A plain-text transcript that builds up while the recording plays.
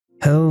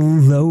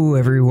Hello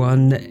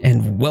everyone,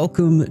 and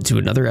welcome to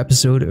another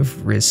episode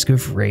of Risk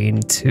of Rain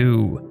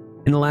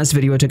 2. In the last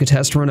video, I took a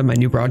test run of my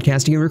new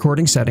broadcasting and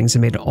recording settings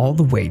and made it all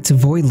the way to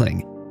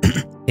Voidling.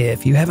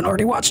 If you haven't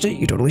already watched it,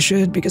 you totally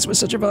should, because it was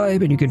such a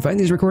vibe, and you can find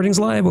these recordings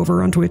live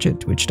over on Twitch at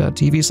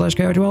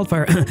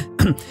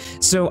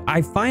twitch.tv/CoyoteWildfire. So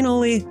I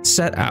finally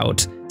set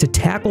out to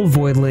tackle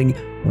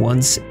Voidling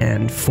once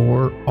and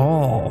for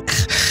all.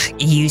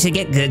 You should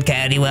get good,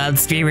 Coyote Wild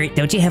streamer.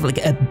 Don't you have like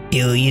 1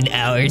 billion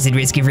hours in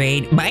Risk of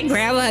Rain? My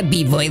grandma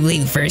beat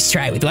Voidling first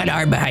try with one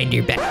arm behind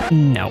your back.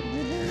 No.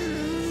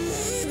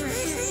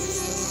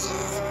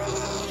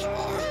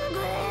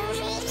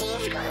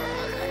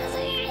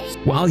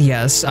 While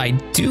yes, I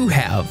do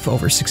have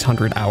over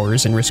 600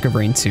 hours in Risk of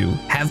Rain 2,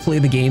 have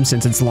played the game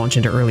since its launch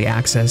into early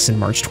access in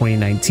March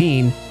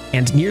 2019,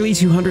 and nearly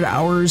 200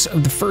 hours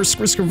of the first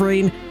Risk of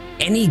Rain,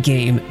 any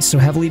game so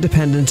heavily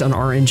dependent on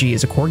RNG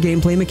as a core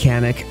gameplay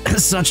mechanic,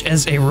 such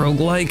as a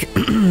roguelike,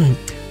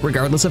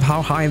 regardless of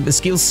how high the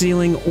skill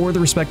ceiling or the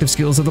respective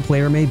skills of the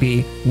player may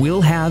be, will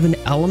have an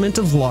element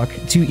of luck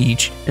to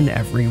each and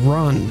every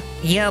run.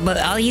 Yeah, but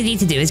all you need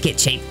to do is get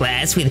Shaped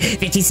Glass with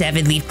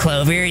 57 Leaf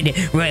Clover and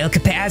Royal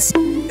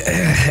Capacity.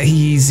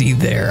 Easy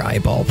there,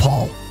 Eyeball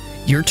Paul.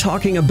 You're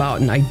talking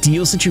about an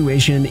ideal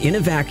situation in a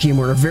vacuum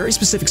where a very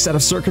specific set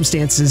of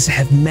circumstances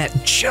have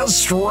met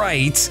just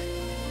right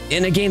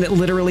in a game that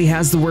literally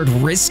has the word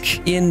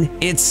risk in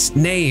its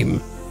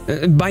name.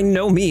 By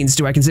no means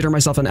do I consider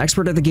myself an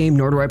expert at the game,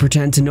 nor do I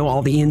pretend to know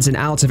all the ins and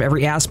outs of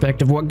every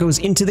aspect of what goes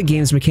into the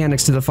game's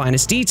mechanics to the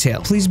finest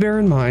detail. Please bear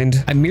in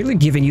mind, I'm merely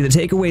giving you the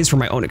takeaways from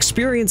my own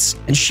experience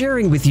and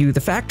sharing with you the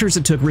factors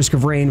that took Risk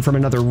of Rain from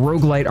another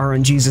roguelite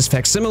RNGesus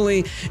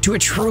facsimile to a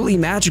truly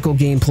magical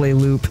gameplay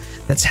loop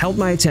that's held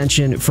my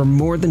attention for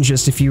more than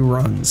just a few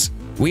runs.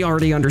 We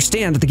already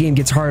understand that the game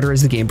gets harder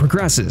as the game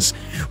progresses.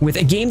 With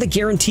a game that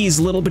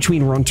guarantees little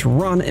between run to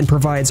run and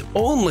provides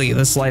only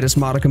the slightest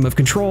modicum of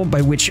control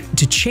by which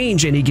to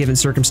change any given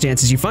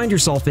circumstances you find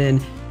yourself in,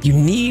 you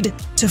need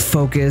to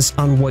focus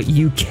on what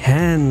you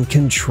can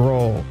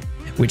control.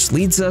 Which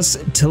leads us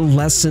to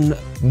lesson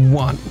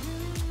 1.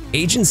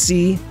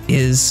 Agency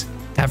is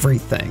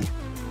everything.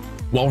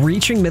 While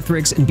reaching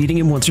Mithrix and beating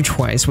him once or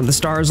twice when the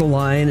stars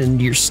align and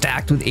you're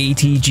stacked with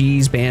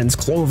ATGs, bands,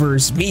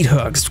 clovers, meat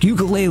hooks,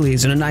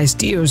 ukuleles, and a nice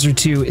Dios or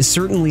two is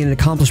certainly an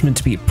accomplishment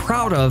to be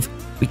proud of,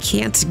 we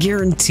can't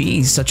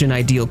guarantee such an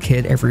ideal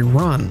kit every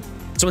run.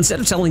 So instead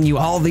of telling you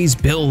all these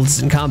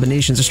builds and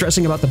combinations or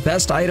stressing about the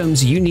best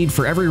items you need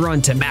for every run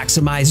to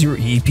maximize your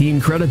EP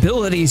and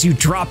credibilities, you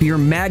drop your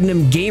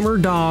Magnum Gamer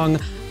Dong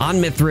on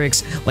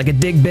Mithrix like a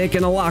dig bick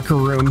in a locker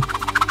room.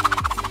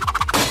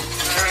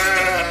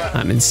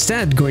 I'm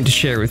instead going to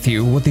share with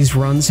you what these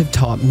runs have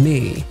taught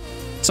me,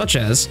 such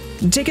as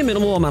take a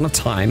minimal amount of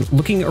time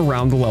looking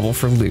around the level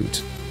for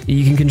loot.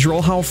 You can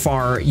control how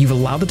far you've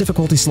allowed the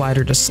difficulty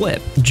slider to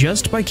slip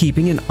just by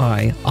keeping an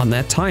eye on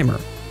that timer.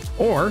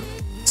 Or,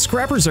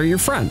 scrappers are your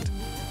friend,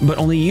 but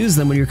only use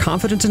them when you're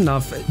confident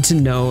enough to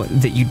know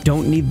that you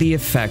don't need the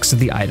effects of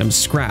the items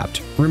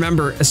scrapped.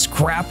 Remember, a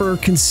scrapper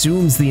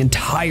consumes the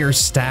entire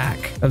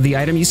stack of the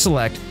item you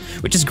select,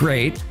 which is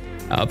great,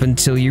 up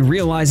until you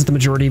realize that the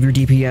majority of your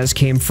DPS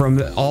came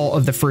from all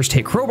of the first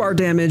hit crowbar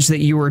damage that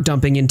you were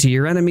dumping into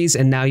your enemies,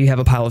 and now you have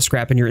a pile of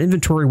scrap in your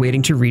inventory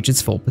waiting to reach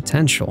its full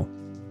potential.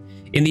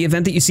 In the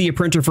event that you see a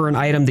printer for an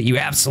item that you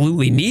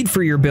absolutely need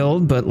for your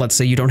build, but let's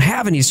say you don't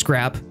have any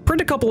scrap,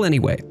 print a couple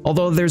anyway.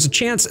 Although there's a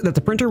chance that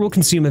the printer will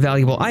consume a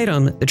valuable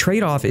item, the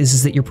trade-off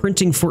is that you're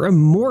printing for a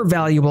more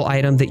valuable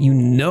item that you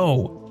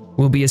know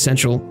will be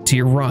essential to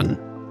your run.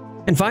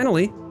 And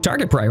finally,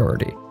 target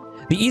priority.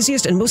 The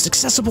easiest and most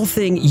accessible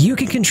thing you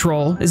can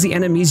control is the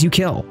enemies you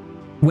kill.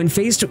 When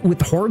faced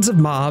with hordes of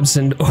mobs,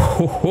 and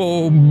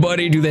oh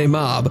buddy do they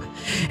mob,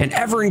 an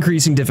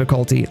ever-increasing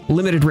difficulty,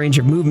 limited range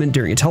of movement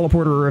during a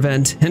teleporter or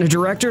event, and a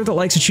director that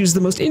likes to choose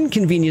the most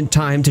inconvenient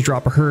time to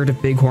drop a herd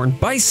of bighorn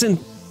bison,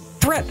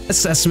 threat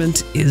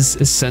assessment is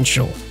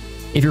essential.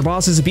 If your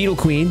boss is a beetle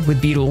queen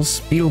with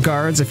beetles, beetle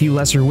guards, a few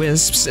lesser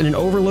wisps, and an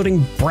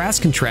overloading brass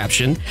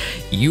contraption,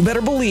 you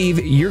better believe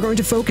you're going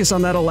to focus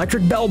on that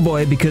electric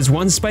bellboy, because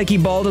one spiky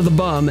ball to the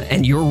bum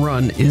and your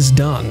run is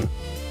done.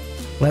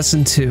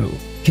 Lesson 2.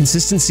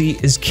 Consistency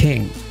is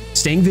king.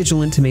 Staying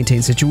vigilant to maintain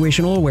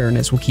situational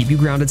awareness will keep you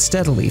grounded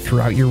steadily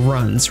throughout your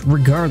runs,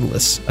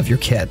 regardless of your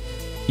kit.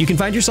 You can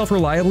find yourself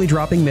reliably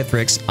dropping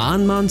Mithrix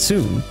on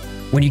Monsoon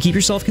when you keep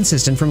yourself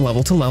consistent from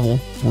level to level,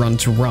 run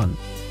to run.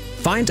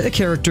 Find a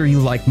character you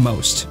like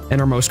most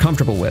and are most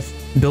comfortable with.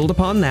 Build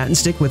upon that and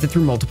stick with it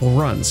through multiple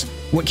runs.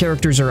 What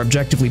characters are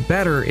objectively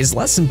better is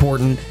less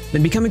important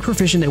than becoming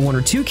proficient at 1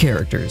 or 2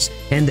 characters,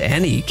 and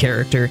any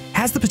character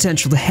has the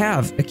potential to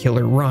have a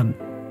killer run.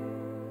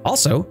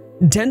 Also,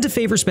 tend to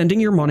favor spending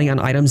your money on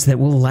items that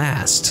will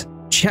last.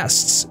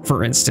 Chests,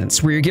 for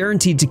instance, where you're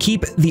guaranteed to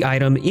keep the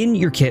item in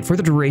your kit for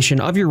the duration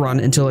of your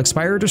run until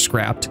expired or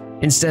scrapped,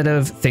 instead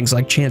of things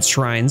like chance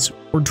shrines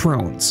or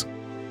drones.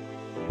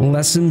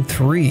 Lesson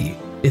 3.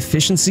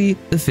 Efficiency,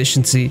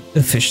 efficiency,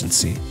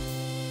 efficiency.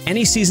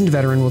 Any seasoned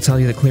veteran will tell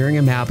you that clearing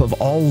a map of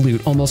all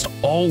loot almost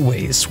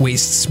always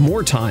wastes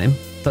more time,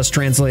 thus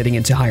translating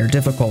into higher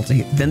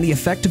difficulty, than the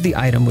effect of the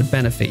item would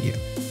benefit you.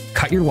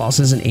 Cut your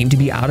losses and aim to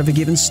be out of a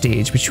given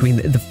stage between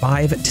the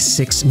 5 to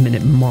 6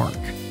 minute mark.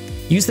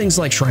 Use things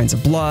like Shrines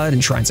of Blood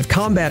and Shrines of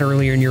Combat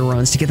earlier in your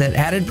runs to get that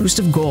added boost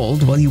of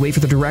gold while you wait for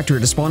the director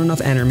to spawn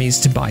enough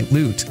enemies to buy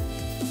loot.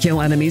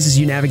 Kill enemies as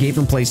you navigate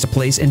from place to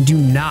place, and do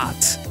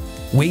not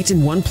wait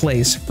in one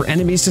place for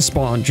enemies to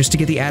spawn just to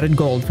get the added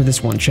gold for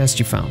this one chest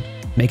you found.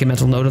 Make a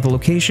mental note of the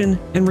location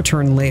and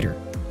return later.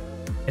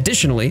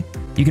 Additionally,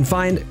 you can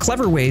find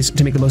clever ways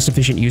to make the most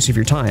efficient use of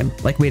your time,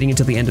 like waiting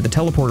until the end of the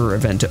teleporter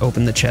event to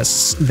open the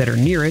chests that are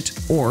near it,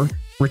 or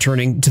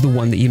returning to the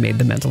one that you made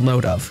the mental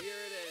note of.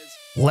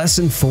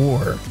 Lesson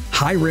 4.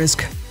 High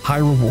risk, high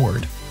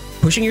reward.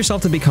 Pushing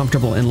yourself to be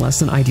comfortable in less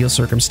than ideal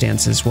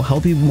circumstances will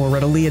help you more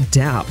readily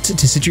adapt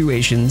to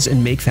situations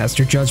and make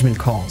faster judgment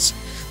calls.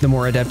 The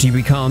more adept you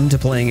become to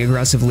playing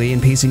aggressively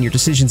and pacing your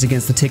decisions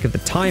against the tick of the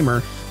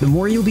timer, the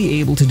more you'll be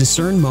able to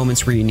discern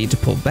moments where you need to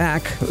pull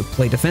back,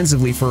 play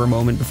defensively for a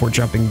moment before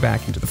jumping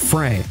back into the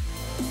fray.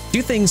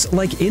 Do things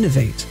like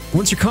innovate.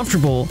 Once you're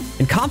comfortable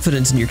and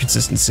confident in your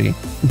consistency,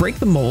 break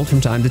the mold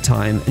from time to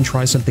time and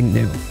try something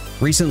new.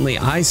 Recently,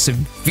 I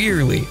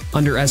severely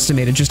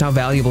underestimated just how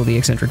valuable the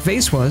eccentric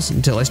vase was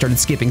until I started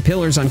skipping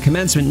pillars on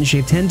commencement and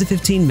shaved 10 to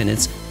 15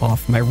 minutes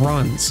off my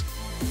runs.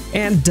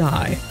 And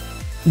die.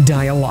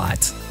 Die a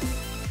lot.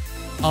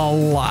 A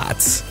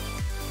lot.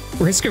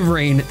 Risk of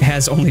Rain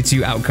has only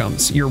 2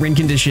 outcomes, your win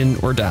condition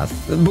or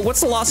death. But what's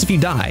the loss if you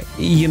die?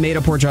 You made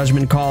a poor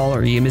judgment call,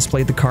 or you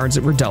misplayed the cards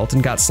that were dealt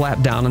and got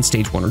slapped down on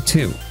stage 1 or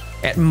 2.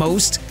 At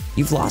most,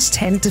 you've lost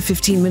 10 to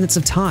 15 minutes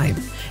of time,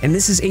 and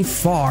this is a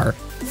far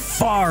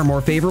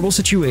more favorable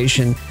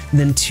situation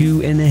than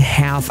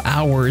 2.5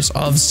 hours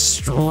of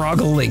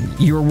struggling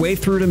your way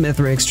through to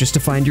Mithrix just to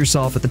find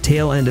yourself at the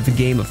tail end of a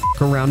game of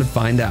f*** around and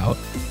find out.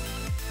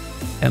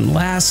 And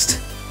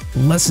last,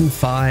 lesson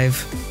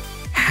 5.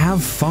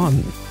 Have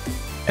fun.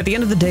 At the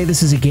end of the day,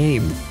 this is a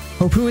game.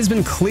 Hopu has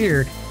been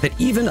clear that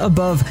even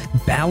above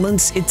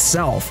balance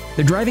itself,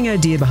 the driving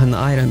idea behind the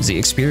items, the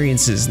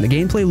experiences, and the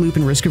gameplay loop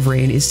in Risk of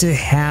Rain is to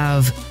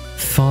have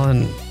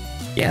fun.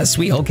 Yes,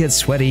 we all get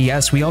sweaty.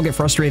 Yes, we all get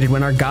frustrated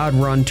when our god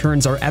run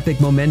turns our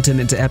epic momentum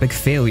into epic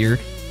failure.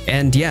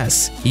 And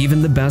yes,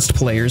 even the best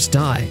players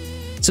die.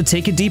 So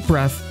take a deep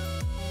breath,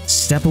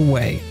 step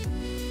away,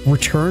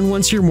 return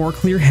once you're more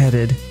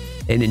clear-headed,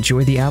 and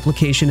enjoy the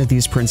application of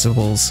these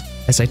principles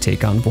as I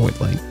take on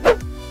Voidling.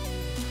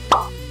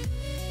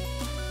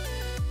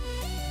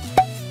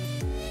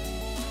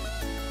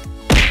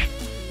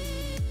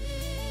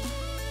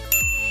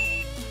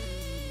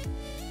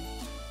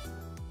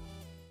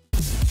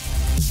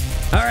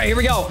 All right, here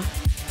we go.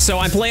 So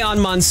I play on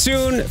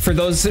Monsoon. For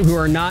those who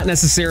are not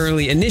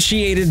necessarily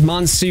initiated,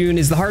 Monsoon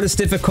is the hardest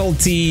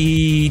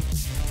difficulty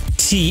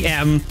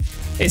TM.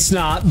 It's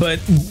not, but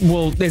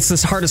it's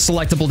the hardest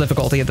selectable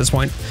difficulty at this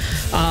point.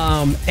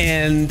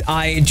 And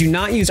I do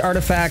not use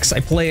artifacts. I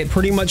play it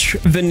pretty much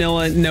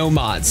vanilla, no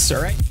mods,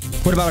 all right?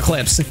 What about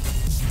Eclipse?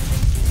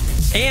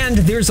 And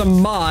there's a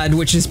mod,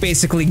 which is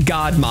basically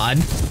God mod,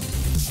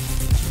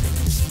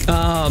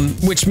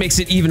 which makes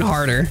it even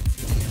harder.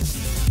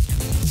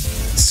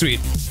 Sweet.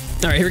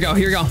 All right, here we go,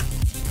 here we go.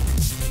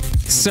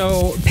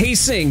 So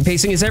pacing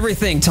is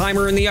everything.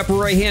 Timer in the upper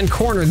right-hand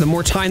corner. The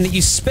more time that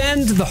you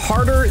spend, the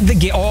harder the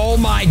game. Oh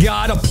my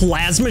God, a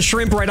plasma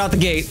shrimp right out the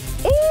gate.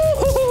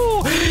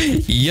 Ooh,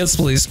 yes,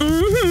 please.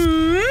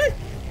 Mm-hmm.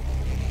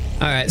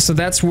 All right, so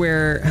that's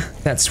where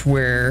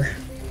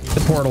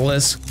the portal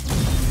is.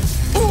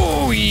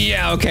 Oh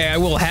yeah, okay, I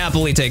will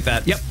happily take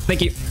that. Yep,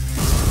 thank you.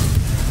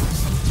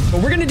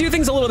 But we're gonna do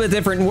things a little bit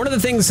different. And one of the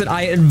things that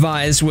I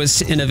advised was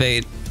to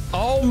innovate.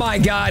 Oh my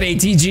God,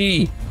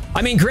 ATG.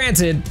 I mean,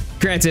 granted,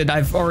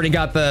 I've already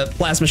got the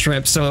plasma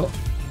shrimp, so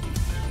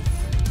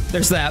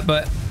there's that,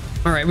 but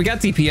all right, we got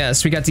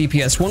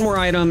DPS. One more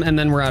item, and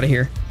then we're out of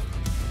here.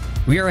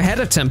 We are ahead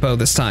of tempo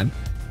this time.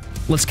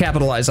 Let's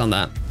capitalize on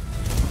that.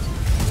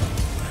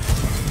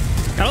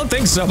 I don't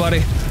think so,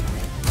 buddy.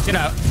 Get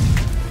out.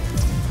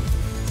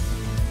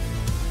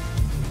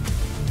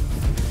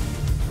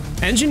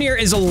 Engineer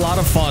is a lot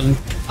of fun.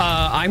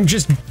 I'm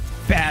just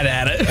bad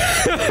at it.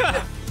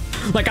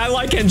 Like, I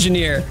like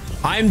Engineer.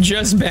 I'm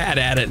just bad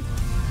at it.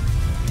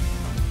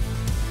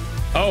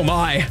 Oh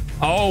my.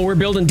 Oh, we're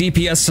building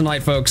DPS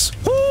tonight, folks.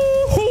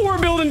 Woo, we're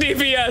building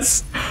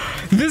DPS.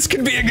 This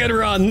could be a good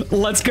run.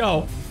 Let's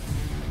go.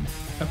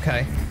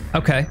 Okay.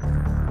 Okay.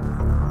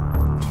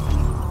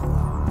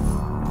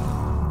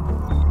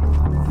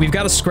 We've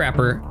got a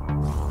scrapper.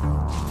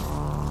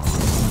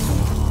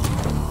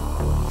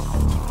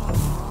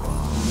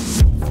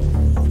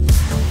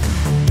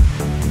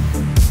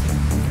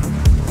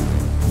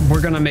 We're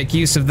gonna make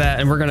use of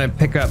that, and we're gonna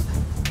pick up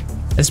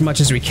as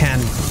much as we can.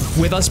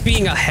 With us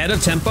being ahead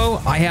of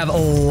tempo, I have a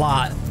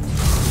lot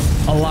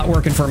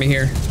working for me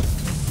here.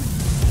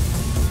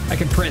 I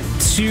can print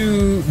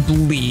 2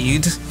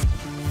 bleed.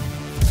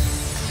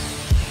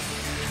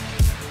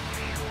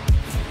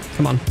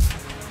 Come on.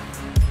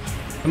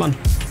 Come on.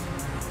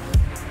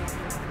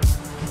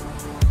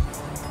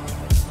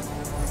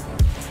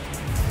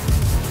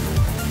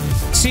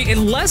 See,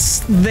 less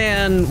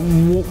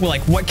than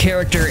like what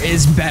character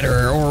is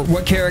better or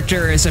what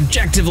character is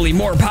objectively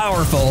more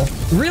powerful.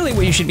 Really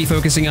what you should be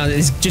focusing on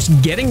is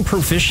just getting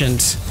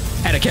proficient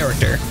at a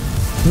character.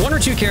 One or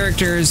two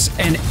characters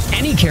and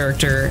any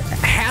character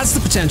has the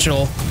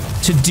potential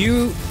to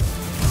do,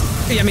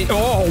 I mean,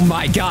 oh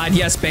my god,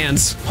 yes,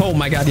 bands. Oh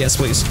my god, yes,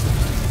 please.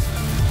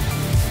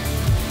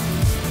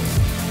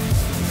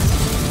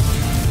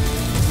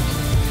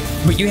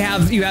 But you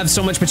have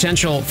so much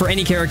potential for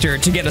any character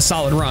to get a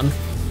solid run.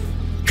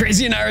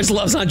 Crazy and Iris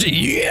loves Huntress.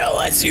 Yeah,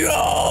 let's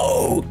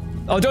go!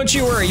 Oh, don't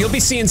you worry. You'll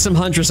be seeing some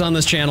Huntress on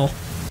this channel.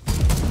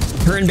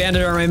 Her and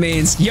Bandit are my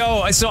mains.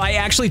 Yo, so I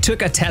actually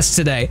took a test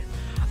today.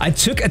 I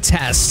took a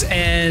test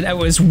and it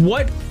was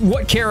what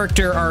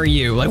character are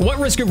you? Like what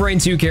Risk of Rain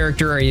 2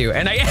 character are you?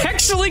 And I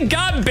actually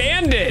got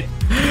Bandit.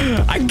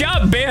 I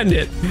got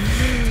Bandit.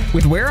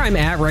 With where I'm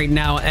at right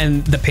now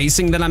and the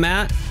pacing that I'm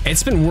at,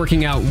 it's been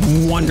working out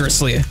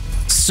wondrously.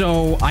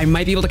 So I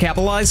might be able to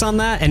capitalize on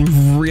that and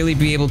really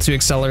be able to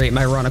accelerate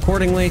my run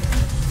accordingly.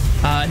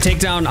 Take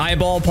down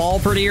Eyeball Paul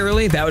pretty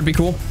early. That would be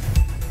cool.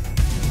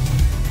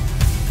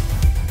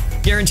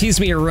 Guarantees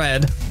me a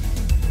red.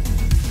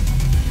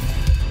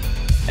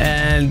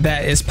 And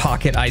that is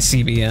Pocket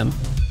ICBM.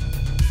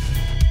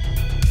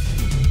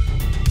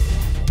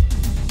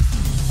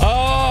 Oh!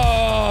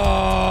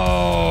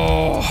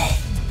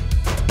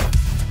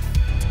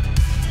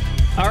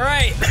 All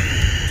right.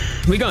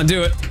 We gonna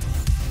do it.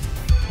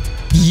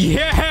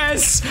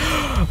 Yes!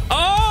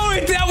 Oh,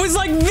 that was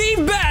like the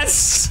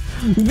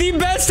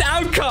best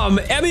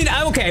outcome. I mean,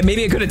 okay,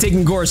 maybe I could have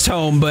taken Gorst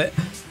home, but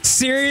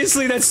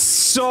seriously, that's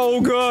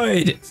so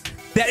good.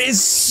 That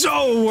is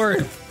so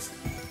worth.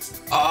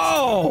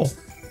 Oh!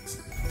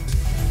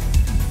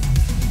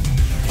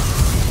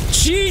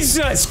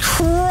 Jesus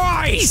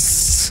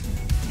Christ!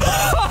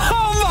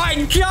 Oh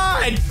my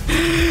god!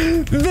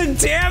 The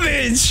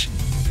damage!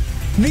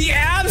 The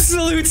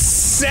absolute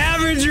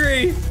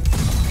savagery!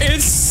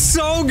 It's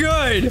so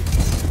good!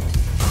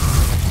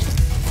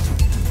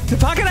 The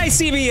Pocket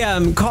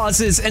ICBM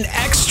causes an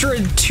extra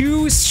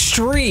 2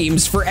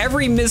 streams for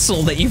every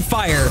missile that you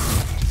fire.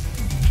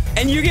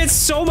 And you get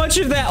so much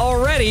of that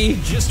already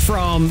just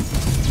from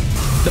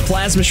the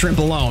Plasma Shrimp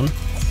alone.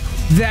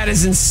 That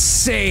is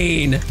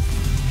insane.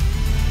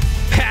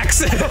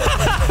 Pax. Oh,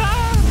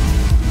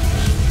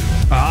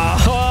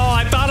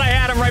 I thought I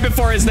had him right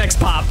before his next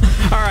pop.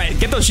 All right,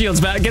 get those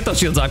shields back. Get those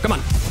shields up. Come on.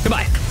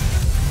 Goodbye.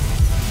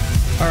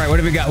 All right, what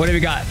have we got? What have we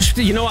got?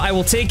 You know what? I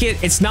will take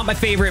it. It's not my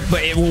favorite,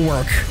 but it will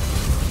work.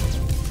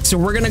 So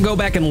we're going to go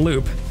back and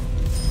loop.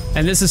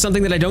 And this is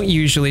something that I don't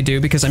usually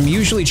do because I'm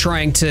usually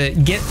trying to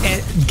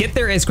get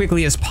there as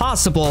quickly as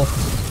possible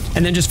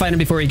and then just fight him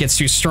before he gets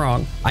too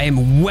strong. I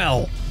am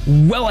well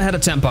ahead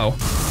of tempo.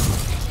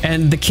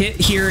 And the kit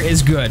here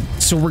is good.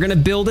 So we're gonna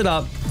build it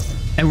up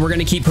and we're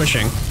gonna keep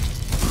pushing.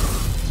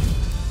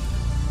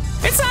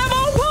 It's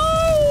Ammo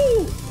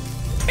Poo!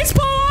 It's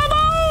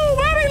Ammo!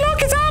 Baby,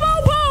 look, it's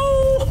Ammo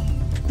Poo!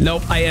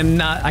 Nope, I am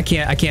not, I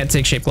can't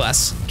take Shape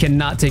Glass.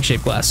 Cannot take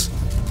Shape Glass.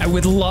 I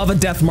would love a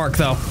Death Mark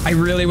though. I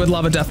really would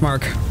love a Death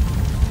Mark.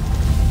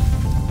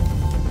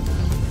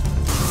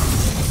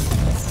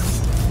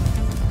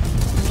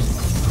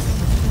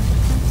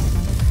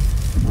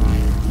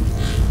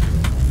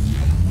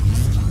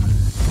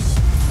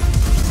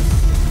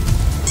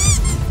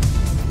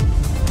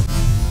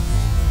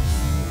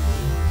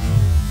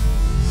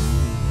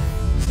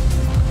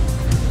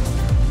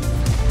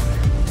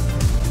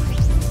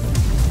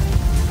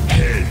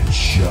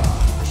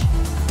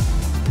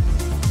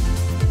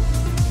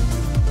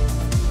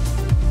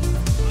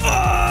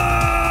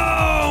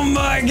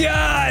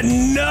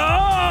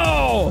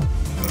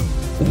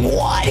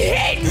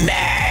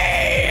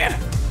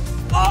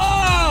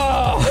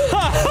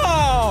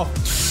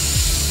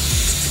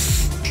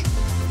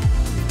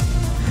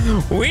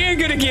 We ain't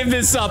gonna give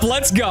this up.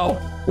 Let's go.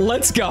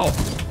 Let's go.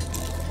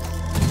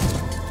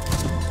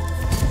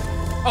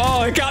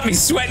 Oh, it got me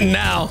sweating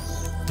now.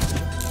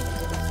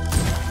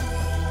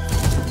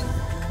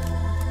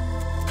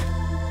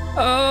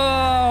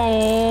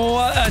 Oh,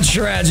 what a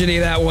tragedy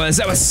that was.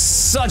 That was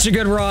such a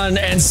good run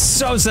and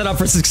so set up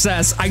for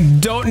success. I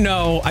don't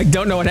know what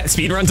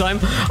speedrun time.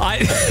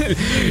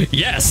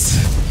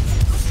 Yes.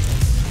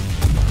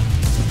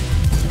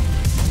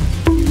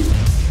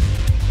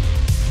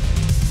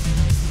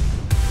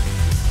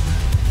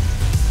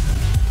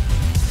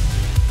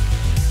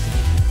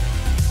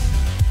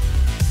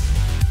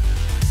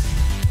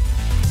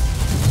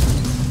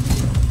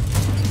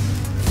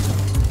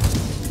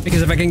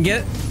 Because if I can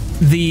get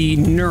the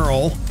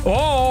neural,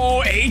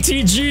 oh,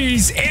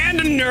 ATGs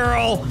and a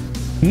neural,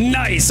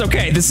 nice.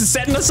 Okay, this is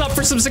setting us up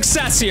for some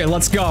success here.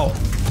 Let's go.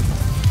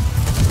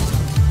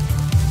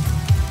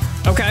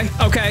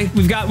 Okay,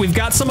 we've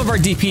got some of our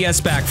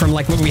DPS back from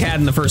like what we had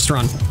in the first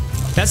run.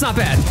 That's not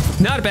bad,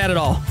 not bad at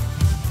all.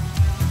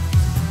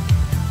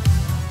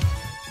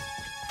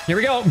 Here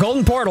we go,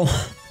 golden portal.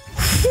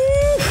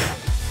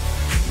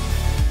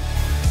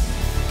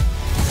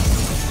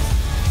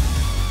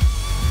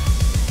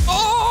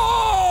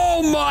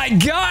 Oh my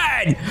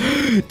God!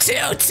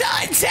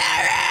 2-ton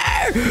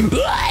terror!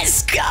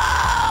 Let's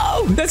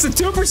go! That's a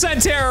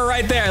 2% terror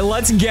right there.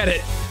 Let's get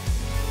it.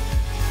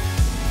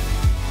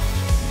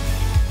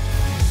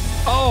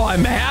 Oh,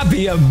 I'm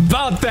happy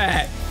about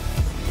that.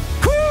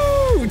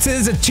 Woo!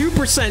 There's a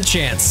 2%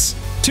 chance.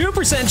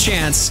 2%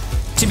 chance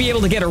to be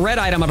able to get a red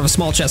item out of a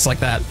small chest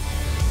like that.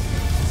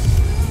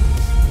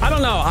 I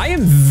don't know. I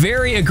am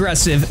very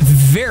aggressive,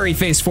 very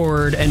face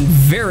forward, and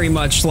very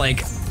much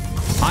like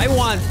I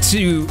want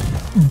to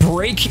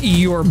break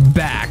your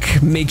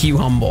back, make you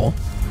humble.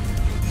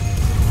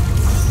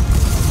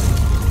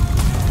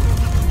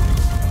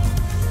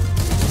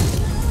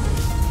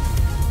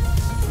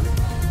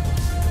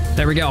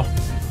 There we go.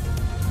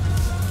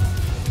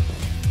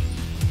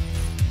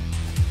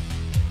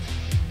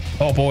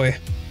 Oh boy.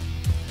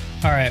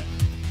 All right.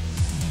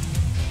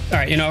 All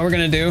right, you know what we're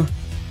gonna do?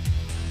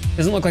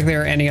 Doesn't look like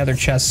there are any other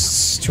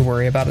chests to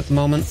worry about at the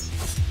moment.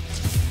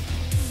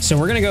 So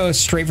we're gonna go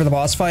straight for the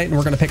boss fight, and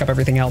we're gonna pick up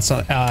everything else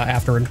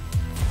afterward.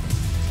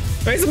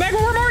 Wait, is the mega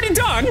worm already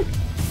done?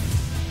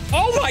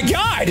 Oh my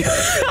God!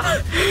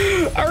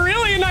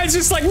 Aurelian Knight's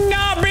just like,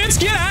 nah, bitch,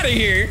 get out of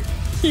here.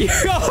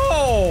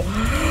 Yo!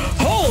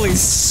 Holy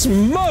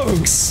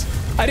smokes!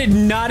 I did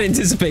not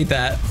anticipate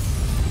that.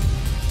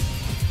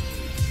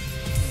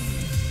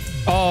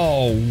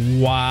 Oh,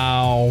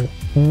 wow.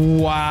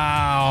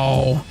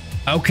 Wow.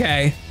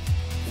 Okay.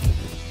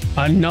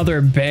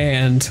 Another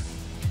band.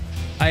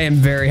 I am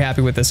very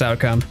happy with this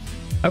outcome.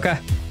 Okay.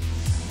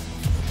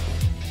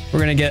 We're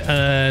gonna get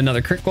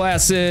another crit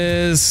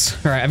glasses.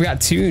 All right, I've got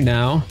 2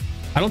 now.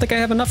 I don't think I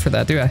have enough for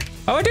that, do I?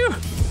 Oh, I do.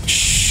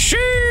 Sheesh.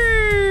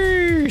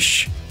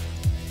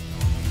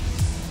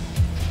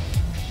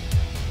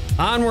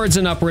 Onwards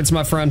and upwards,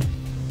 my friend.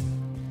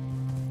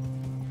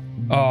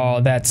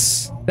 Oh,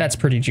 that's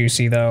pretty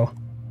juicy, though.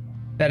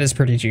 That is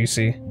pretty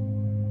juicy.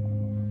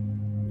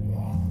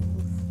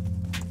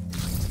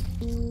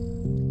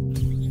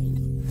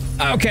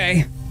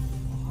 Okay.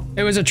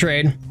 It was a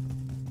trade.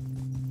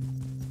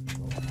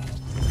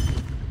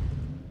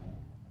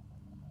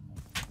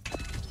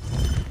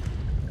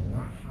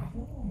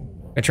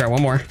 I try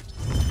one more.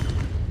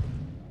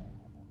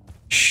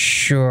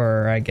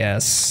 Sure, I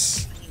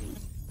guess.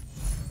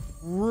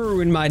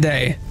 Ruin my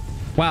day.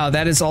 Wow,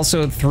 that is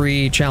also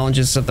 3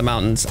 challenges of the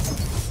mountains.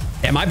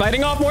 Am I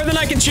biting off more than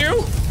I can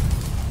chew?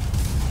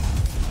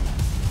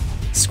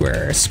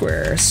 Square,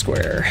 square,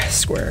 square,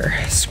 square,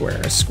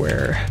 square,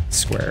 square,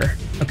 square.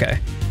 Okay.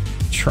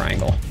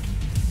 Triangle.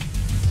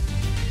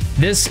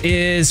 This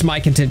is my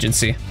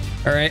contingency.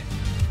 All right.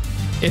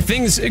 If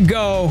things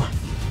go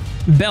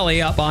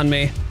belly up on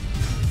me.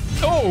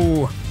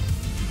 Oh!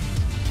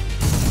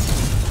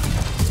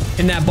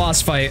 In that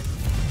boss fight,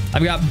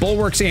 I've got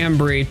Bulwark's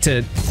Ambry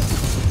to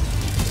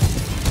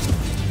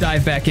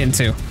dive back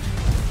into.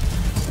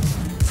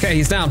 Okay,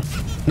 he's down.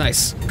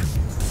 Nice.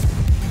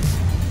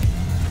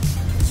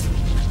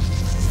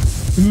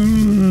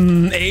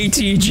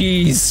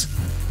 ATGs.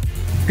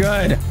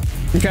 Good.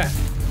 Okay.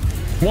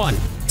 1,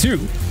 2,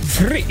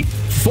 3,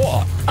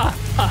 4.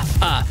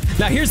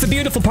 Now here's the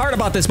beautiful part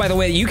about this, by the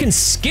way. You can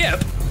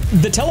skip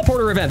the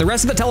teleporter event, the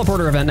rest of the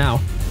teleporter event now.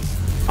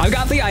 I've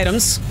got the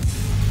items.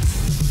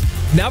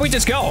 Now we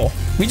just go.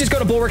 We just go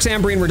to Bulwark's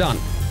Ambry and we're done.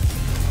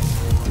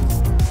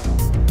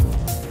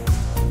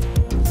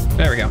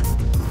 There we go.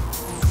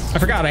 I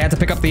forgot I had to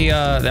pick up the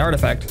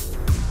artifact.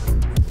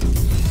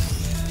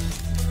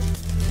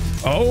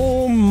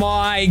 Oh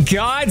my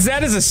God,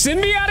 that is a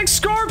symbiotic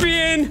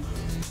scorpion!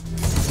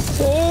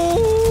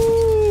 Oh,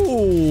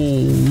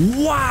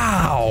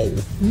 wow.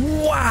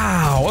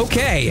 Wow,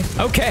 okay,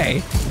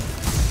 okay.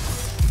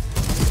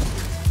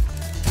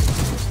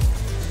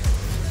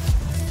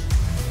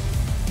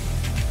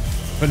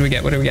 What do we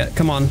get? What do we get?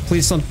 Come on,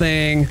 please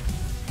something.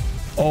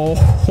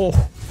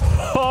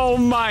 Oh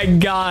my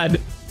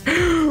God.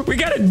 We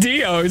got a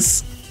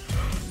Dios.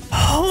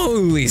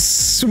 Holy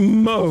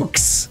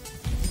smokes.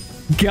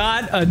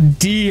 Got a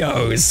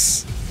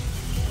Dios.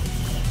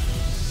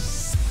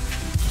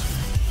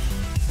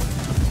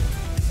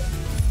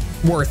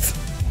 Worth.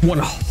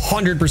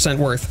 100%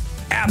 worth.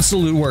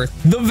 Absolute worth.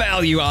 The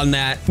value on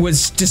that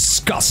was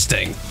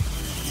disgusting.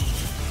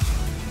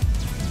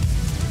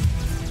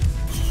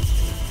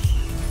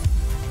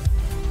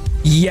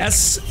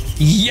 Yes.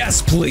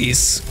 Yes,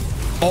 please.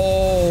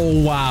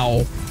 Oh,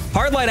 wow.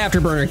 Hard Light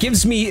Afterburner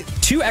gives me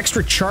 2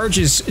 extra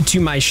charges to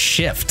my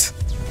shift.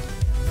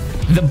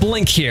 The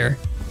blink here.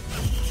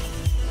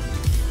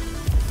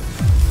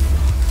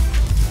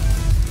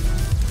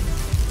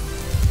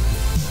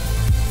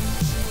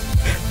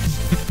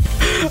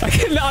 I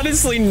can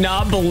honestly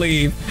not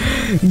believe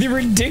the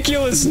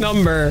ridiculous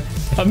number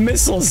of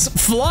missiles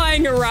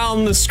flying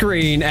around the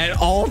screen at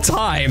all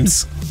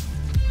times.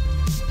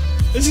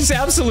 This is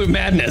absolute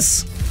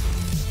madness.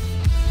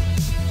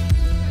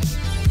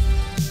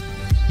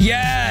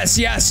 Yes,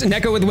 yes,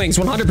 Neko with wings,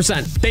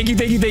 100%. Thank you,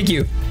 thank you, thank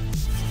you.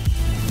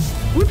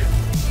 Whoop.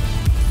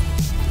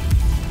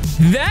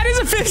 That is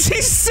a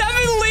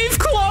 57 leaf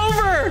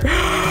clover.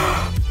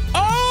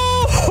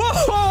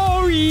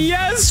 Oh,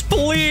 yes, please.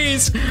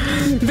 please.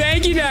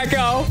 Thank you,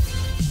 Neko.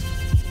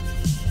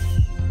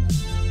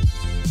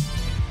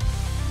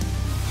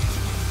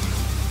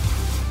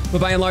 But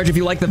by and large, if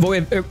you like the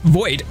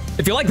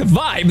if you like the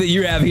vibe that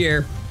you have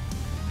here,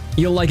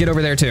 you'll like it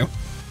over there too.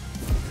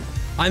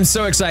 I'm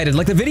so excited.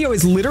 Like, the video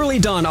is literally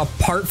done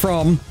apart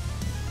from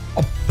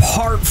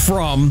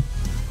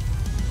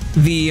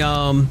the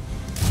oh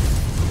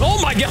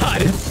my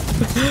god.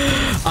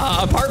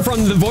 Apart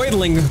from the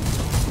Voidling.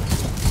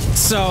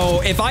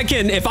 So if I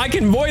can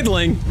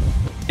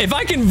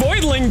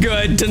Voidling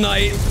good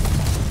tonight,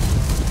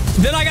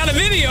 then I got a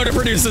video to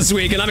produce this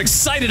week, and I'm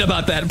excited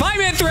about that. Bye,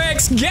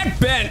 Mithrix! Get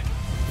bent!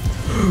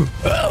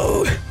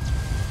 Oh!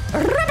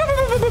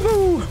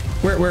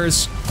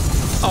 Where's...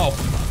 Oh.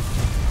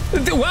 Where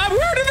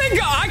did they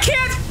go? I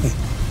can't...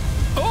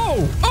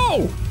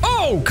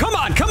 Oh! Come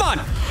on!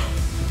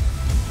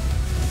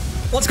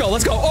 Let's go!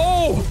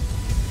 Oh!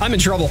 I'm in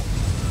trouble.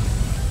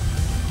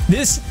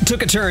 This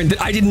took a turn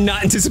that I did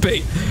not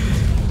anticipate.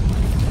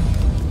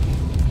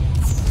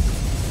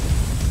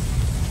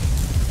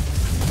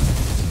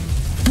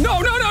 No!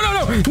 I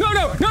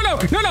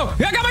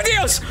got my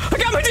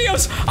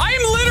Dios! I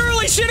am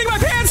literally shitting my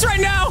pants right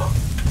now!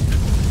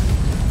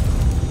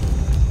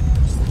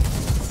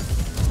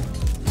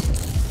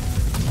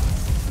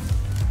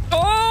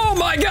 Oh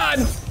my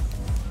god!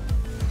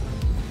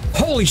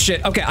 Holy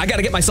shit. Okay, I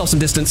gotta get myself some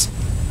distance.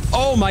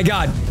 Oh my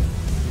god.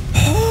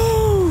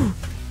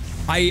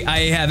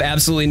 I have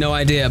absolutely no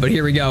idea, but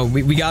here we go.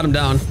 We got him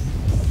down.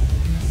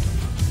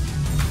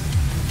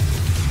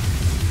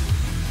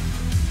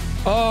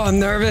 Oh, I'm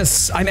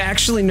nervous. I'm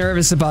actually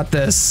nervous about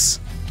this.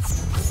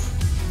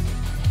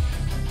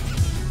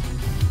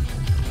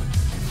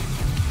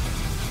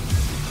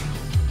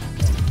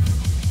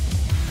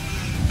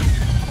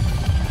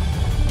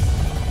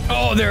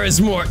 Oh, there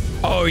is more.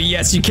 Oh,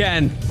 yes, you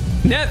can.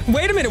 Now,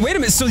 wait a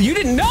minute. So you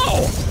didn't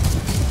know?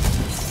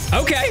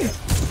 Okay.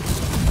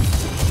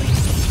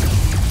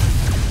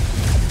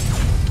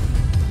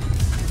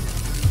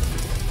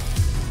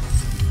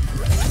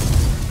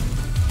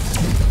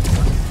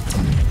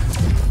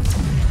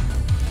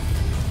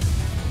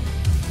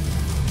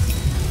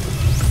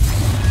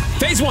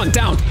 Phase 1,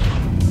 down.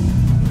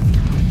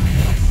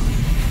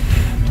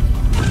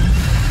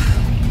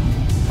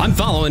 I'm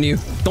following you.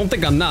 Don't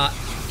think I'm not.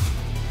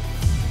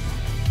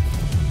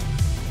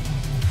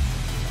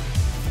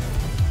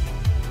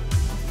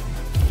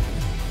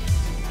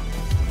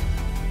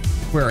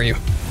 Where are you?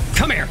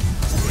 Come here.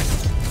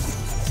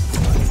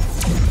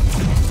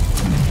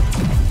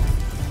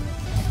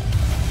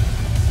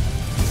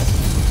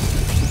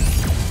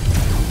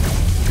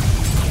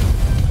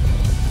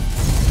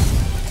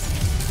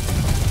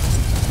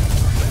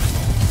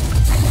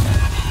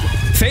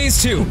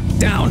 Phase 2,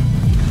 down.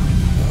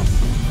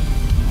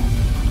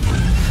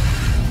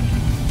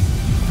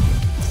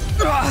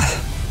 Ugh.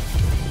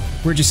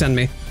 Where'd you send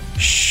me?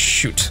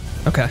 Shoot.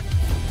 Okay.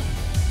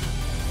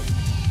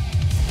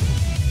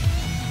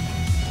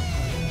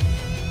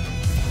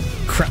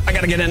 Crap, I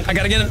gotta get in.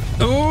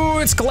 Ooh,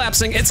 it's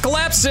collapsing.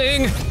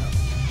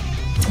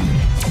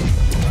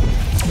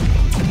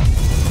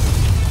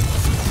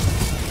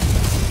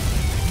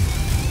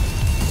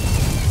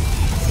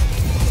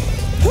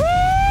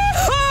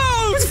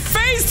 Woo-hoo!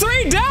 Phase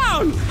 3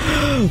 down!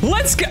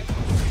 Let's go.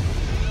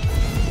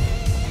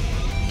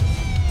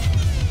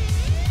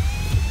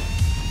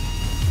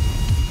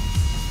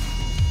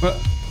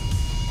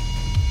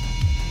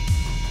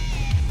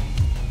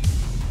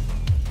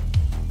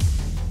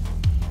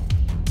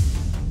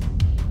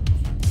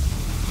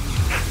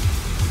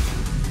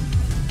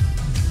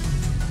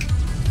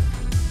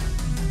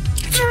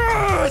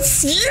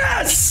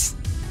 Yes!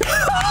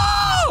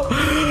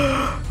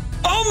 Oh!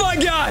 Oh my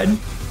god!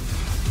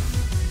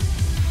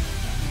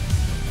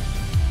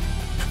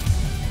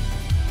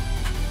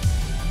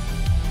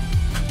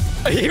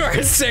 You are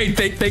insane.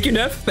 Thank you,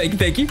 Neff.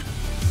 Thank you.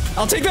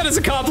 I'll take that as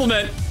a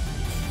compliment.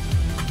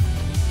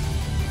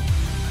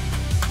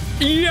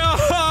 Yo,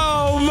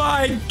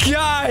 my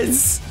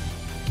guys!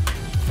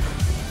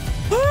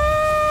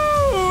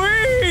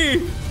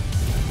 Woo-wee!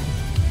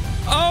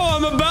 Oh,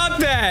 I'm about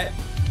that.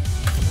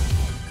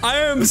 I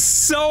am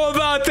so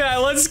about that.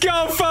 Let's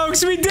go,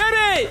 folks. We did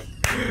it.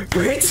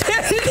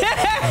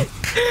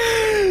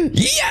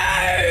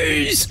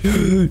 Yes!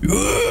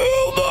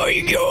 Oh my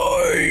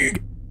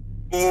god!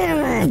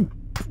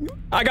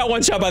 I got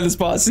one shot by this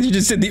boss. You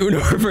just did the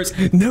Uno reverse.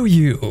 No,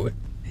 you.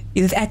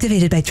 You have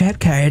activated my trap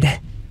card.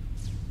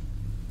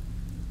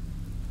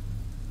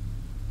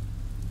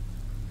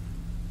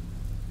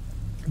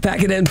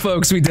 Pack it in,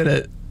 folks. We did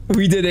it.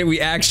 We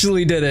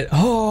actually did it.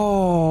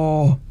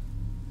 Oh.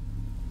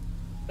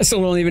 I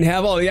still don't even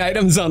have all the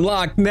items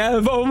unlocked,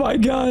 Nev. Oh my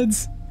god.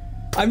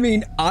 I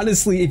mean,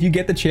 honestly, if you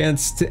get the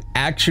chance to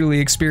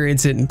actually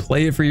experience it and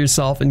play it for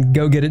yourself and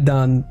go get it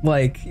done,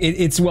 like,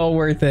 it's well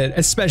worth it,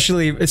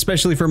 especially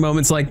for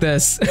moments like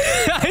this.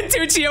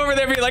 Tucci over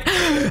there being like,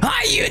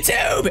 hi,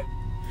 YouTube!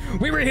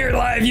 We were here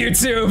live,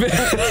 YouTube!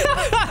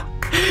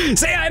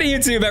 Say hi to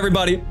YouTube,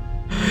 everybody!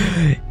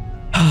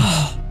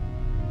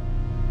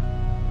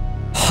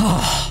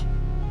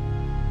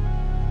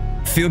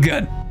 Feel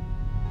good.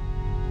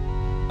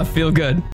 I feel good.